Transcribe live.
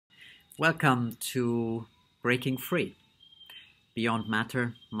Welcome to Breaking Free, Beyond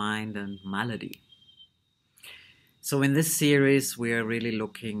Matter, Mind and Malady. So in this series, we are really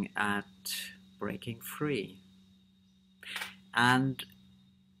looking at breaking free and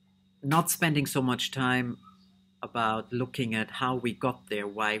not spending so much time about looking at how we got there,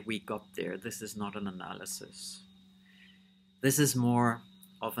 why we got there. This is not an analysis. This is more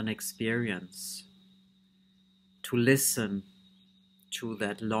of an experience to listen to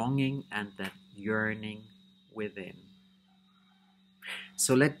that longing and that yearning within.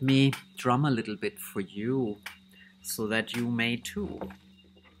 So let me drum a little bit for you so that you may too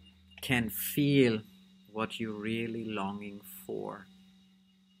can feel what you're really longing for,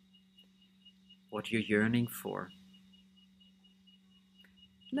 what you're yearning for.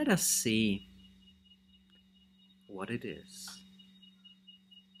 Let us see what it is.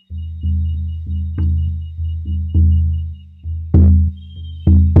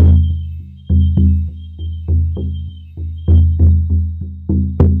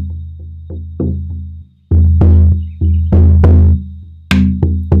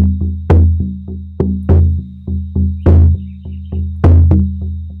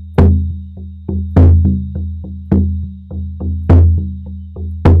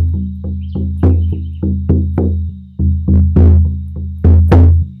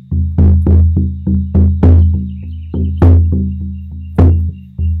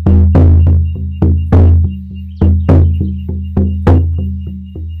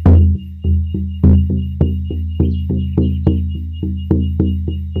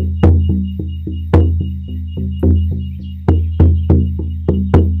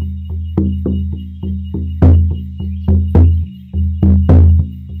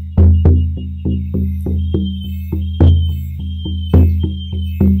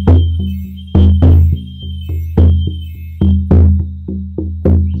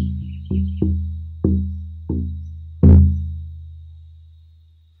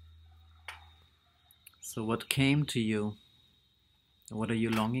 So what came to you? What are you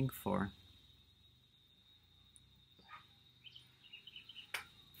longing for?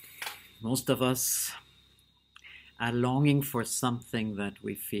 Most of us are longing for something that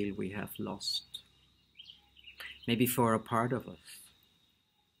we feel we have lost. Maybe for a part of us.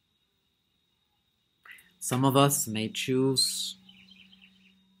 Some of us may choose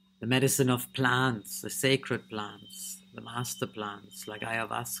the medicine of plants, the sacred plants, the master plants like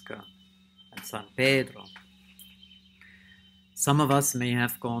ayahuasca and San Pedro. Some of us may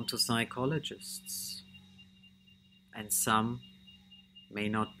have gone to psychologists, and some may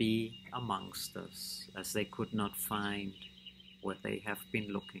not be amongst us as they could not find what they have been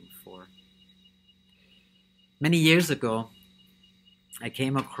looking for. Many years ago, I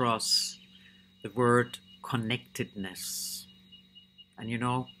came across the word connectedness. And you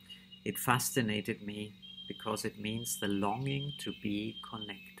know, it fascinated me because it means the longing to be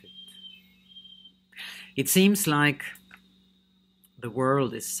connected. It seems like the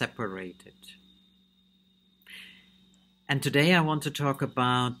world is separated. And today I want to talk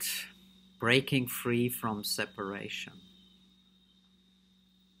about breaking free from separation.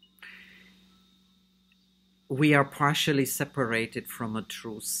 We are partially separated from a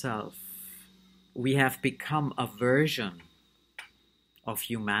true self. We have become a version of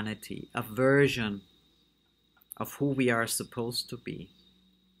humanity, a version of who we are supposed to be,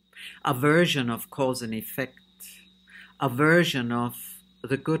 a version of cause and effect, a version of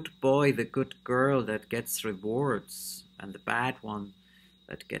the good boy, the good girl that gets rewards, and the bad one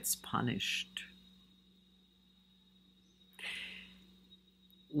that gets punished.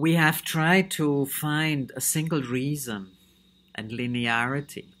 We have tried to find a single reason and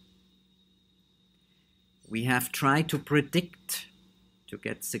linearity. We have tried to predict to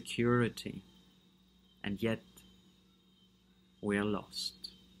get security, and yet we are lost.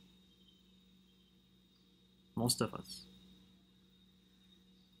 Most of us.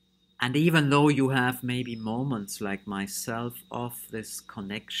 And even though you have maybe moments like myself of this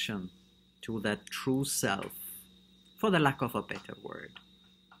connection to that true self, for the lack of a better word,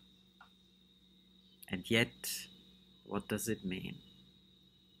 and yet, what does it mean?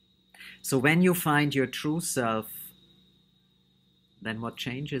 So when you find your true self, then what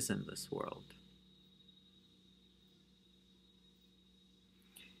changes in this world?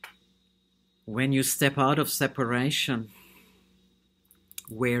 When you step out of separation,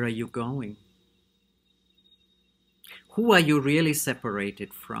 where are you going? Who are you really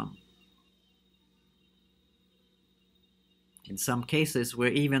separated from? In some cases, we're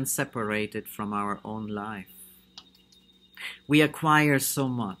even separated from our own life. We acquire so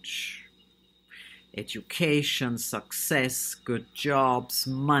much. education, success, good jobs,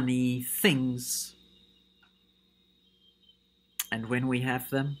 money, things. And when we have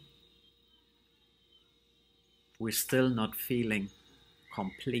them, we're still not feeling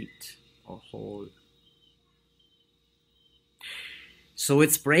complete or whole. So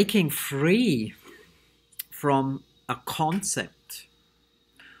it's breaking free from a concept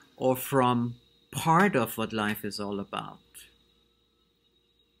or from part of what life is all about.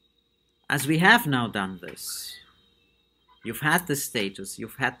 As we have now done this, you've had the status,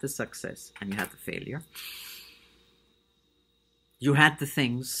 you've had the success, and you had the failure. You had the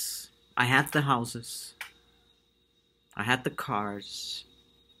things, I had the houses, I had the cars,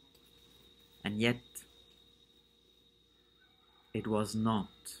 and yet it was not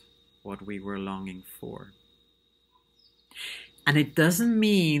what we were longing for. And it doesn't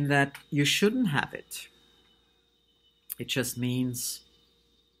mean that you shouldn't have it. It just means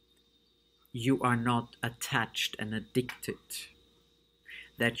you are not attached and addicted.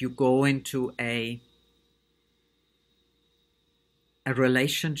 That you go into a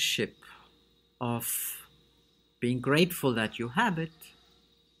relationship of being grateful that you have it,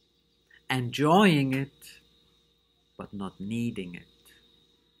 enjoying it, but not needing it.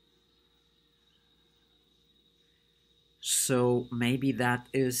 So maybe that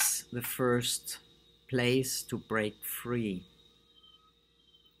is the first place to break free.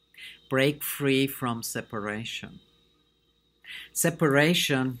 Break free from separation.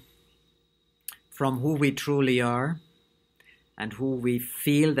 Separation from who we truly are and who we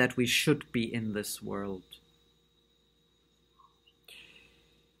feel that we should be in this world.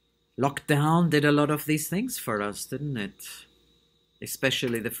 Lockdown did a lot of these things for us, didn't it?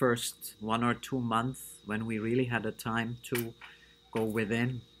 Especially the first 1 or 2 months when we really had a time to go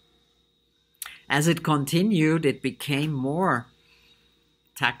within. As it continued, it became more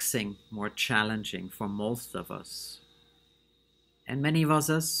taxing, more challenging for most of us. And many of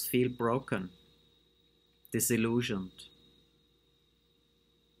us feel broken, disillusioned.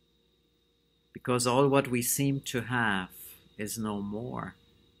 Because all what we seem to have is no more.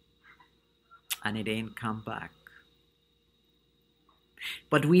 And it ain't come back.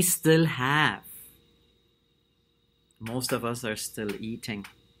 But we still have. Most of us are still eating.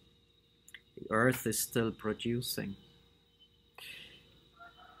 The earth is still producing.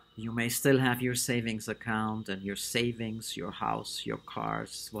 You may still have your savings account and your savings, your house, your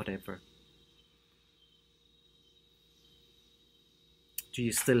cars, whatever. Do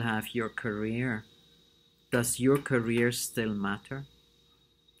you still have your career? Does your career still matter?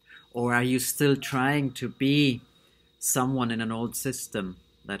 Or are you still trying to be someone in an old system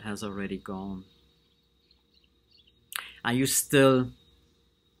that has already gone? Are you still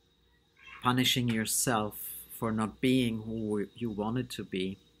punishing yourself for not being who you wanted to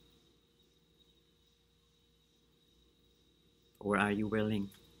be? Or are you willing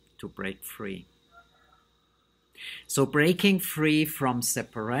to break free? So breaking free from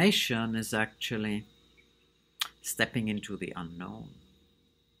separation is actually stepping into the unknown.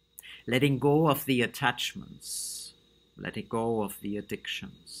 Letting go of the attachments, letting go of the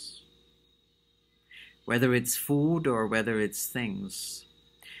addictions. Whether it's food or whether it's things,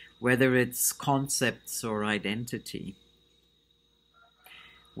 whether it's concepts or identity,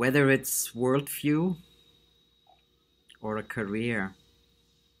 whether it's worldview or a career.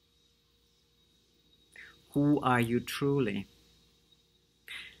 Who are you truly?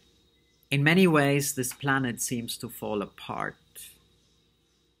 In many ways, this planet seems to fall apart.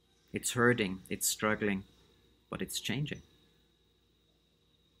 It's hurting, it's struggling, but it's changing.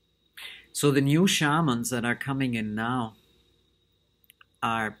 So the new shamans that are coming in now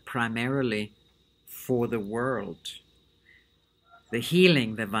are primarily for the world. The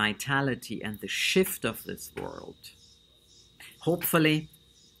healing, the vitality, and the shift of this world. Hopefully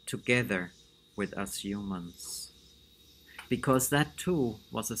together with us humans. Because that too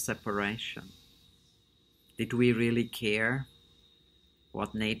was a separation. Did we really care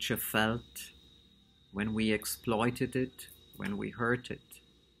what nature felt when we exploited it, when we hurt it,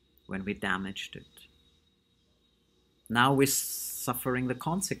 when we damaged it? Now we're suffering the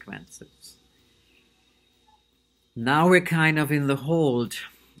consequences. Now we're kind of in the hold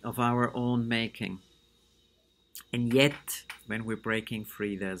of our own making. And yet, when we're breaking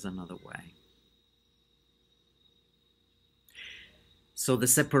free, there's another way. So the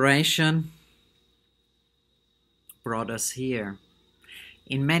separation brought us here.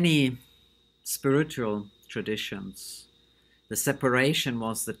 In many spiritual traditions, the separation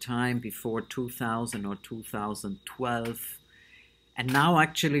was the time before 2000 or 2012. And now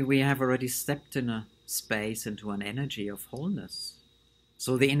actually we have already stepped in a space into an energy of wholeness.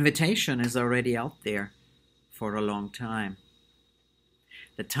 So the invitation is already out there for a long time.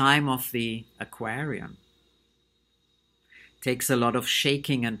 The time of the Aquarian takes a lot of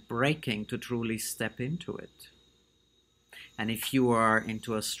shaking and breaking to truly step into it. And if you are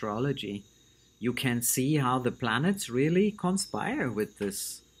into astrology, you can see how the planets really conspire with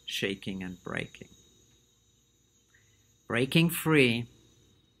this shaking and breaking. Breaking free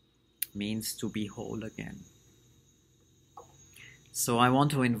means to be whole again. So I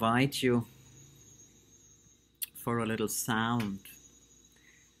want to invite you for a little sound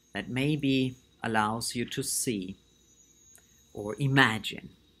that maybe allows you to see or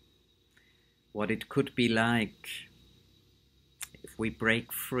imagine what it could be like if we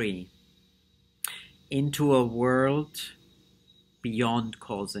break free into a world beyond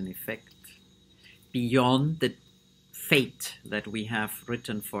cause and effect, beyond the fate that we have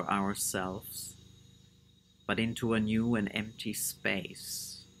written for ourselves, but into a new and empty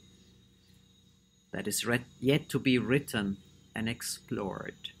space that is yet to be written and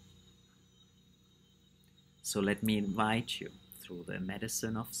explored. So let me invite you through the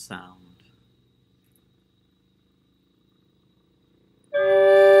medicine of sound.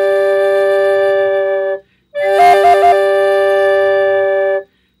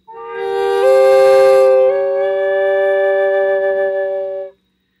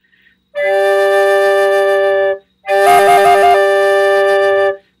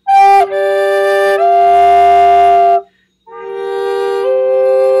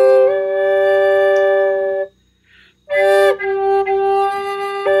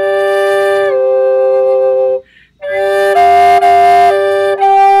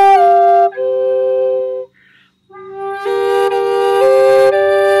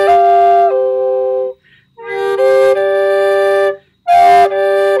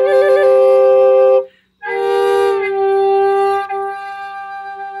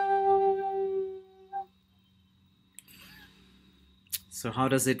 So how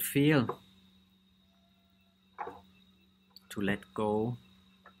does it feel to let go,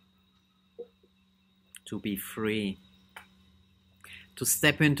 to be free, to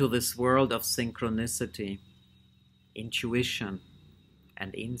step into this world of synchronicity, intuition,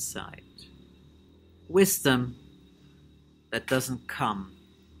 and insight? Wisdom that doesn't come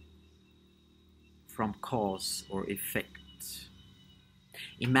from cause or effect.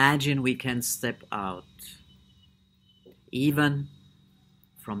 Imagine we can step out, even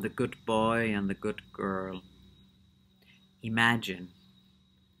from the good boy and the good girl. Imagine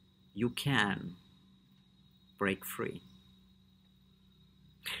you can break free.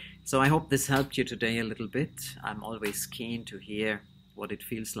 So I hope this helped you today a little bit. I'm always keen to hear what it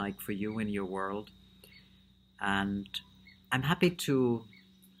feels like for you in your world. And I'm happy to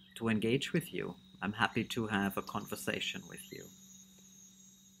engage with you. I'm happy to have a conversation with you.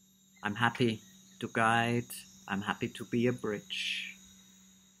 I'm happy to guide. I'm happy to be a bridge.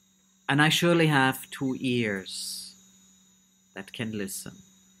 And I surely have 2 ears that can listen,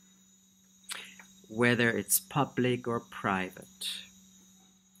 whether it's public or private.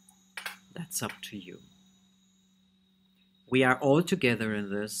 That's up to you. We are all together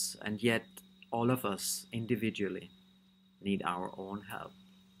in this, and yet all of us individually need our own help.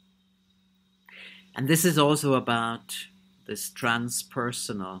 And this is also about this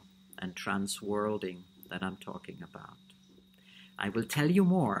transpersonal and transworlding that I'm talking about. I will tell you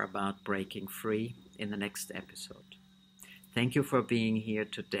more about breaking free in the next episode. Thank you for being here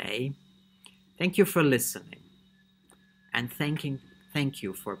today. Thank you for listening. And thank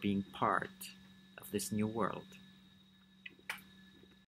you for being part of this new world.